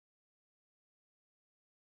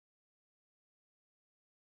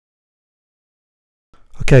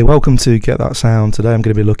Okay, welcome to Get That Sound. Today I'm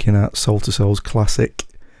going to be looking at Soul II Soul's classic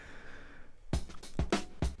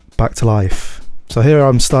Back to Life. So here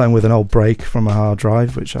I'm starting with an old break from a hard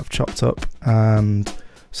drive which I've chopped up and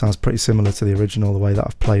sounds pretty similar to the original the way that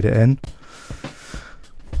I've played it in.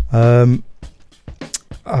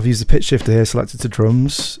 I've used the pitch shifter here selected to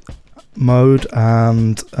drums mode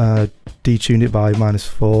and detuned it by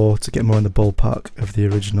 -4 to get more in the ballpark of the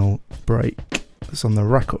original break that's on the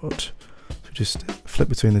record. Just flip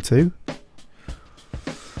between the two.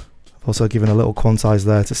 I've also given a little quantize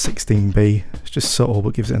there to 16B. It's just subtle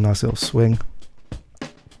but gives it a nice little swing.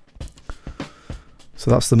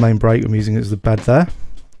 So that's the main break. I'm using it as the bed there.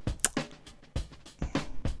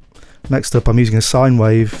 Next up I'm using a sine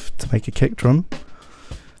wave to make a kick drum.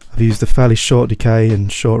 I've used a fairly short decay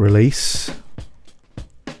and short release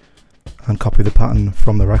and copy the pattern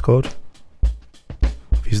from the record.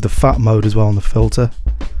 I've used the fat mode as well on the filter.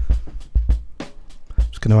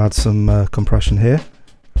 Going to add some compression here,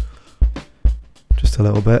 just a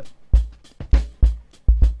little bit.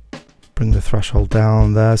 Bring the threshold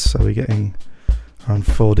down there so we're getting around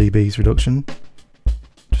 4 dBs reduction.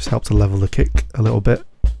 Just help to level the kick a little bit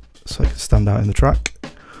so it can stand out in the track.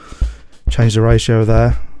 Change the ratio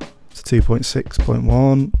there to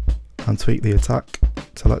 2.6.1 and tweak the attack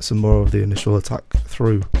to let some more of the initial attack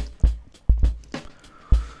through.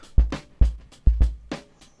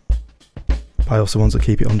 I also want to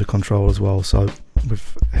keep it under control as well, so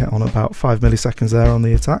we've hit on about 5 milliseconds there on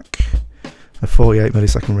the attack, a 48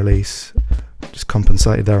 millisecond release, just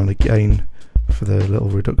compensated there on the gain for the little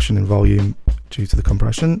reduction in volume due to the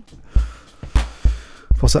compression.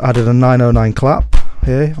 I've also added a 909 clap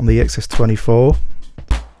here on the EXS-24,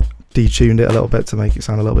 detuned it a little bit to make it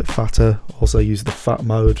sound a little bit fatter, also used the fat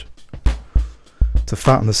mode to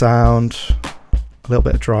fatten the sound, a little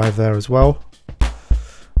bit of drive there as well.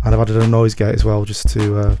 And I've added a noise gate as well just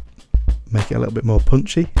to make it a little bit more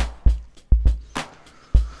punchy. You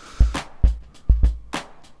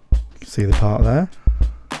can see the part there,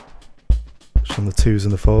 just on the 2s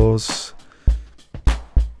and the 4s.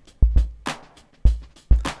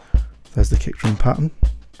 There's the kick drum pattern,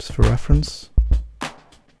 just for reference.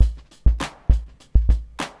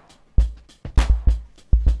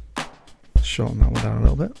 Shorten that one down a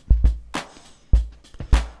little bit.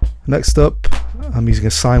 Next up, I'm using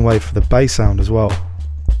a sine wave for the bass sound as well.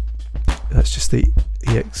 That's just the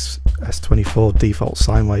EXS-24 default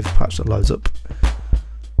sine wave patch that loads up.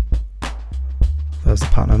 There's the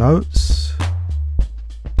pattern of notes.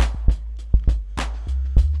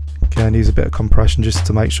 Again, use a bit of compression just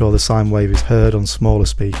to make sure the sine wave is heard on smaller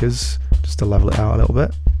speakers, just to level it out a little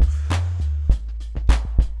bit.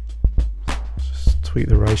 Just tweak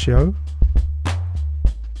the ratio.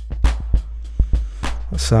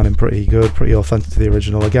 That's sounding pretty good, pretty authentic to the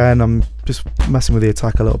original. Again, I'm just messing with the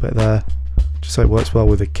attack a little bit there, just so it works well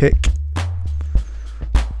with the kick.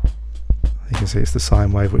 You can see it's the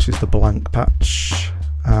sine wave, which is the blank patch.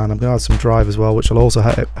 And I'm going to add some drive as well, which will also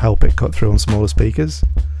help it cut through on smaller speakers.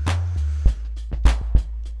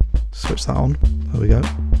 Switch that on, there we go.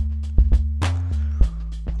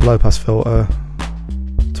 Low pass filter,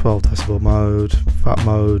 12 decibel mode, fat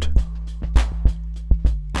mode.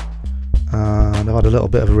 And I've had a little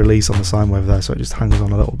bit of a release on the sine wave there, so it just hangs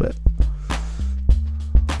on a little bit.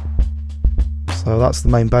 So that's the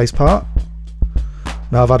main bass part.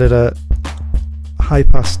 Now I've added a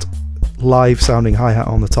high-passed live sounding hi-hat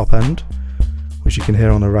on the top end, which you can hear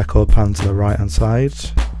on the record pan to the right hand side.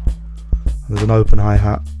 And there's an open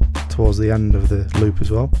hi-hat towards the end of the loop as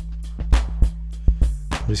well.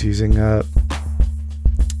 I'm just using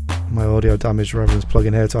my Audio Damage Reverence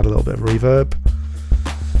plugin here to add a little bit of reverb.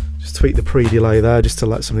 Tweak the pre-delay there just to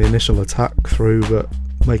let some of the initial attack through, but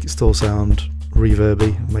make it still sound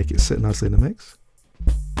reverby and make it sit nicely in the mix.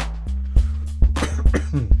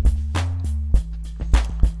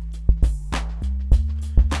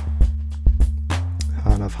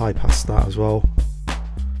 And I've high-passed that as well,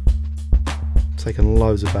 taken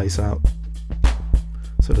loads of bass out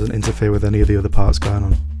so it doesn't interfere with any of the other parts going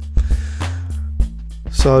on.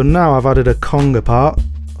 So now I've added a conga part,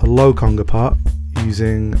 a low conga part,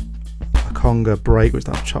 using conga break which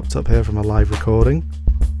I've chopped up here from a live recording.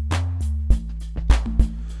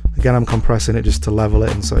 Again, I'm compressing it just to level it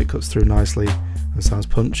and so it cuts through nicely and sounds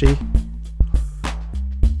punchy.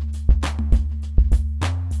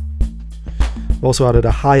 I've also added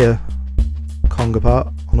a higher conga part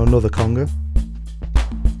on another conga,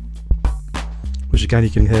 which again you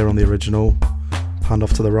can hear on the original, panned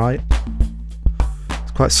off to the right.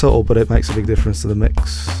 It's quite subtle, but it makes a big difference to the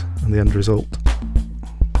mix and the end result.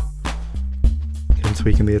 Again,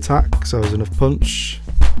 tweaking the attack so there's enough punch.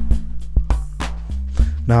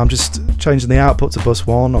 Now I'm just changing the output to bus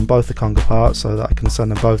 1 on both the conga parts so that I can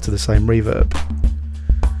send them both to the same reverb.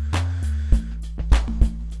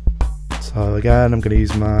 So again, I'm going to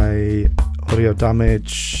use my audio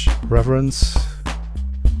damage reverence.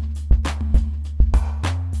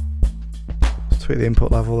 Tweak the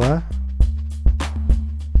input level there.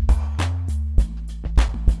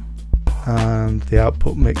 And the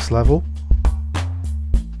output mix level.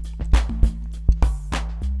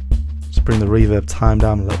 Just bring the reverb time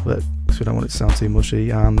down a little bit because we don't want it to sound too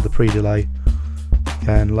mushy, and the pre-delay,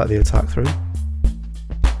 again, let the attack through.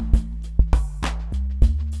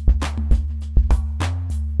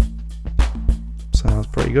 Sounds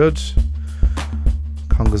pretty good.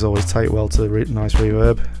 Congas always take well to nice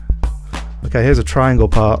reverb. Okay, here's a triangle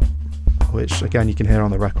part, which again you can hear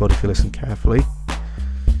on the record if you listen carefully.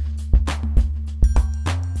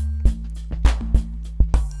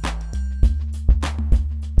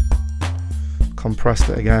 Compressed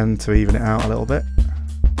it again to even it out a little bit.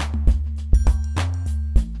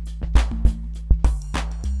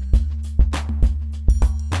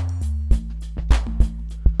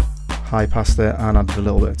 High passed it and added a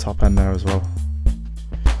little bit of top end there as well.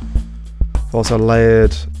 I've also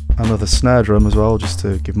layered another snare drum as well, just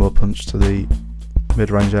to give more punch to the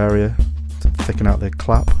mid-range area, to thicken out the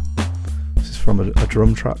clap. This is from a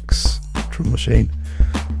Drumtracks drum machine.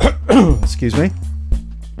 Excuse me.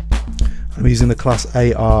 I'm using the Class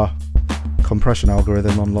AR compression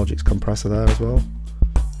algorithm on Logic's compressor there as well,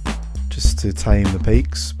 just to tame the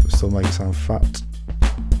peaks but still make it sound fat.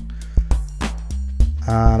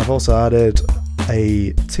 And I've also added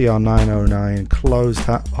a TR-909 closed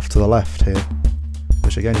hat off to the left here,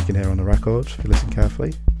 which again you can hear on the record if you listen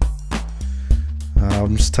carefully.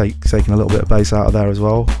 I'm just taking a little bit of bass out of there as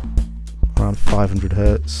well, around 500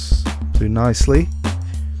 Hz, do nicely.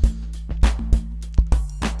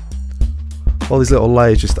 All these little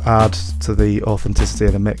layers just add to the authenticity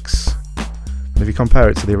of the mix, and if you compare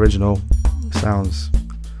it to the original, it sounds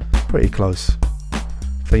pretty close.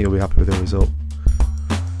 I think you'll be happy with the result.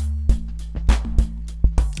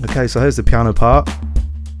 Okay, so here's the piano part.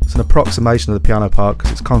 It's an approximation of the piano part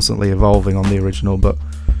because it's constantly evolving on the original, but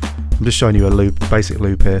I'm just showing you a loop, basic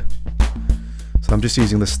loop here. So I'm just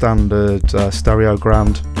using the standard stereo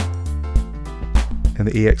grand in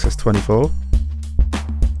the EXS24.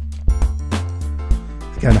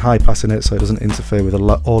 Again, high passing it so it doesn't interfere with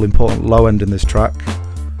the all-important low end in this track.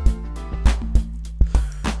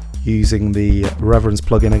 Using the Reverence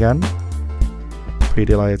plugin again,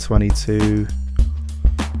 pre-delay of 22,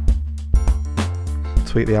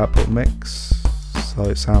 tweak the output mix so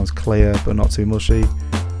it sounds clear but not too mushy,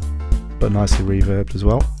 but nicely reverbed as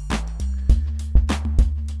well.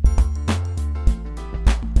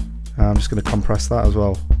 And I'm just going to compress that as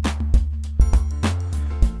well.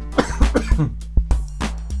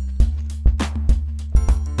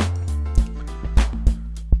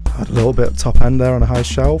 Add a little bit of top end there on a high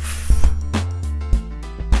shelf.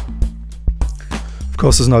 Of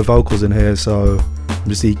course there's no vocals in here, so I'm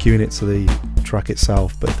just EQing it to the track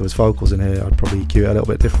itself, but if there was vocals in here I'd probably EQ it a little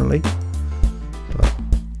bit differently. But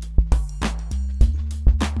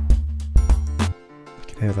you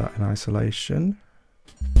can hear that in isolation.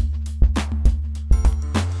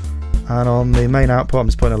 And on the main output I'm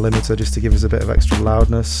just putting a limiter just to give us a bit of extra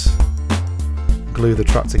loudness, glue the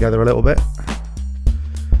track together a little bit.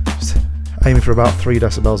 Just aiming for about 3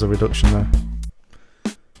 decibels of reduction there.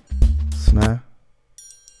 Snare,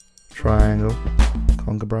 triangle,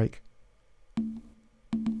 conga break.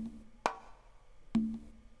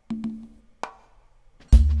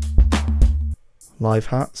 Live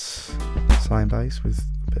hats, sine bass with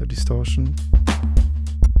a bit of distortion,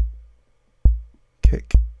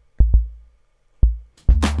 kick,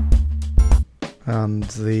 and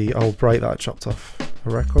the old break that I chopped off a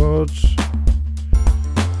record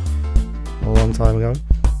a long time ago.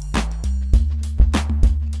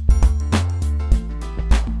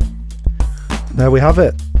 There we have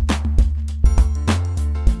it.